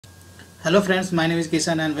Hello friends, my name is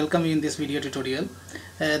Kishan and welcome you in this video tutorial.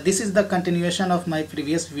 This is the continuation of my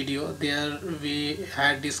previous video. There we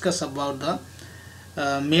had discussed about the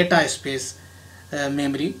Metaspace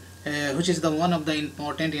memory, which is the one of the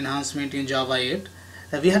important enhancement in Java 8.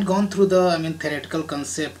 We had gone through the theoretical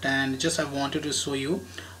concept, and just I wanted to show you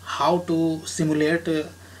how to simulate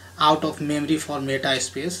out of memory for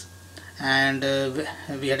Metaspace, and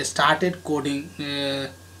we had started coding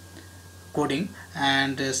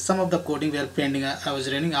and some of the coding were pending. I was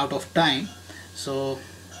running out of time, so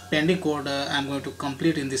pending code I'm going to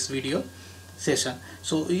complete in this video session.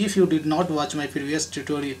 So if you did not watch my previous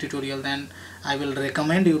tutorial, then I will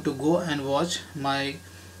recommend you to go and watch my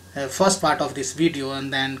first part of this video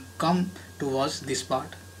and then come to watch this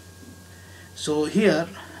part. So here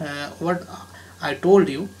what I told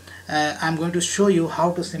you, I'm going to show you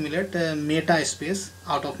how to simulate Metaspace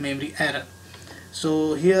out of memory error.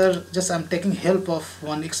 So here just I'm taking help of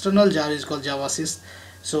one external jar is called JavaSys.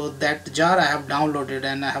 So that jar I have downloaded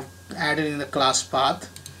and I have added in the class path,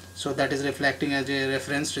 so that is reflecting as a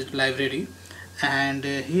reference to library. And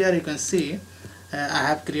here you can see I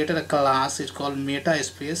have created a class. It's called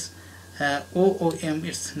Metaspace OOM.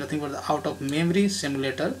 It's nothing but the out of memory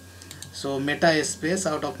simulator. So Metaspace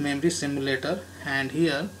out of memory simulator, and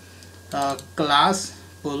here class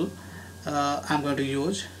pool I'm going to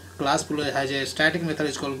use. Class pool has a static method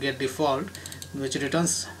is called getDefault, which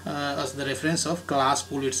returns us the reference of class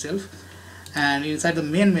pool itself. And inside the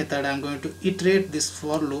main method I'm going to iterate this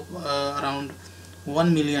for loop around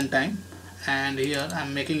 1 million times, and here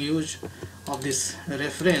I'm making use of this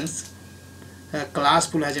reference. Class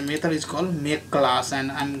pool has a method is called makeClass,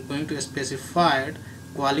 and I'm going to specify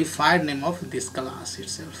qualified name of this class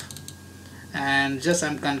itself, and just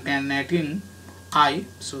I'm concatenating I,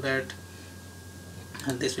 so that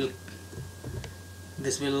this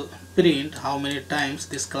will print how many times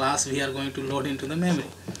this class we are going to load into the memory.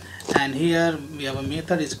 And here we have a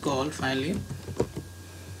method is called finally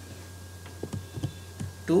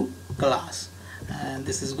to class, and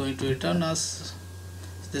this is going to return us,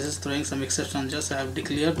 this is throwing some exceptions, just I have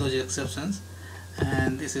declared those exceptions,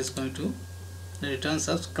 and this is going to return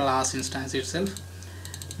us class instance itself.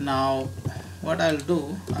 Now what I'll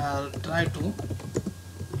do, I'll try to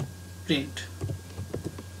print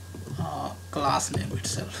class name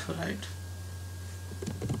itself, right?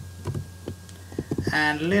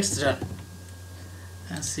 And let's run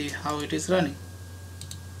and see how it is running.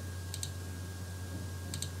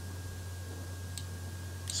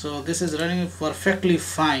 So this is running perfectly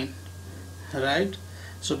fine, right?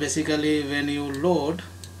 So basically when you load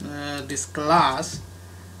this class,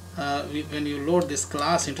 when you load this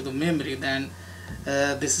class into the memory, then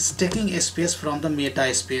this is taking a space from the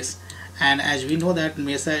Metaspace. And as we know that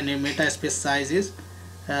Metaspace size is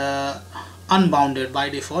unbounded by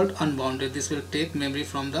default, unbounded. This will take memory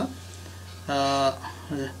from the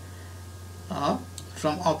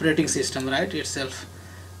from operating system, right, itself.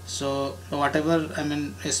 So whatever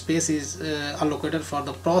space is allocated for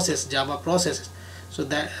the process, Java process, so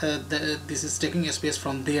that this is taking a space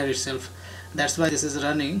from there itself. That's why this is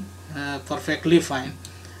running perfectly fine.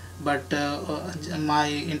 But my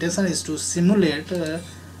intention is to simulate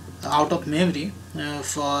out of memory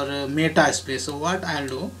for Metaspace. So what I'll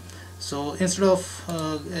do, so instead of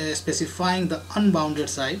specifying the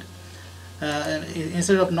unbounded side,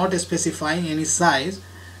 instead of not specifying any size,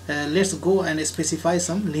 let's go and specify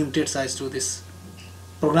some limited size to this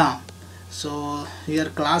program. So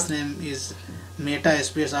here class name is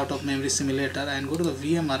Metaspace out of memory simulator, and go to the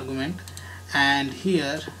VM argument, and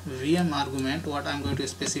here VM argument what I'm going to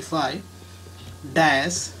specify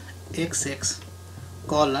dash XX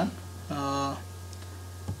colon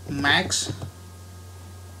max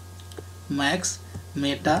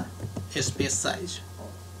meta space size.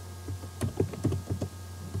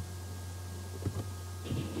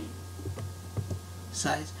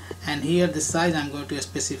 And here the size I'm going to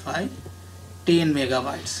specify 10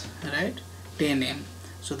 megabytes, right, 10 M.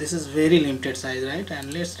 So this is very limited size, right?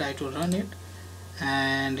 And let's try to run it,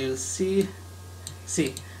 and you'll see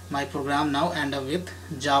my program now end up with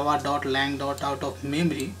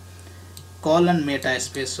java.lang.OutOfMemory colon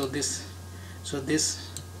Metaspace. So this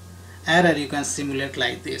error you can simulate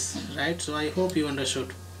like this, right? So I hope you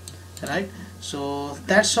understood, right? So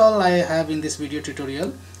that's all I have in this video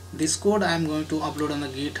tutorial. This code I am going to upload on the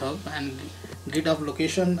GitHub, and GitHub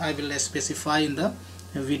location I will specify in the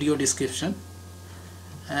video description.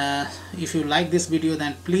 If you like this video,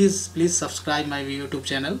 then please subscribe my YouTube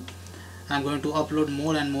channel. I'm going to upload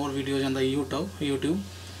more and more videos on the YouTube.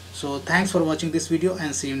 So thanks for watching this video,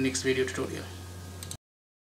 and see you in next video tutorial.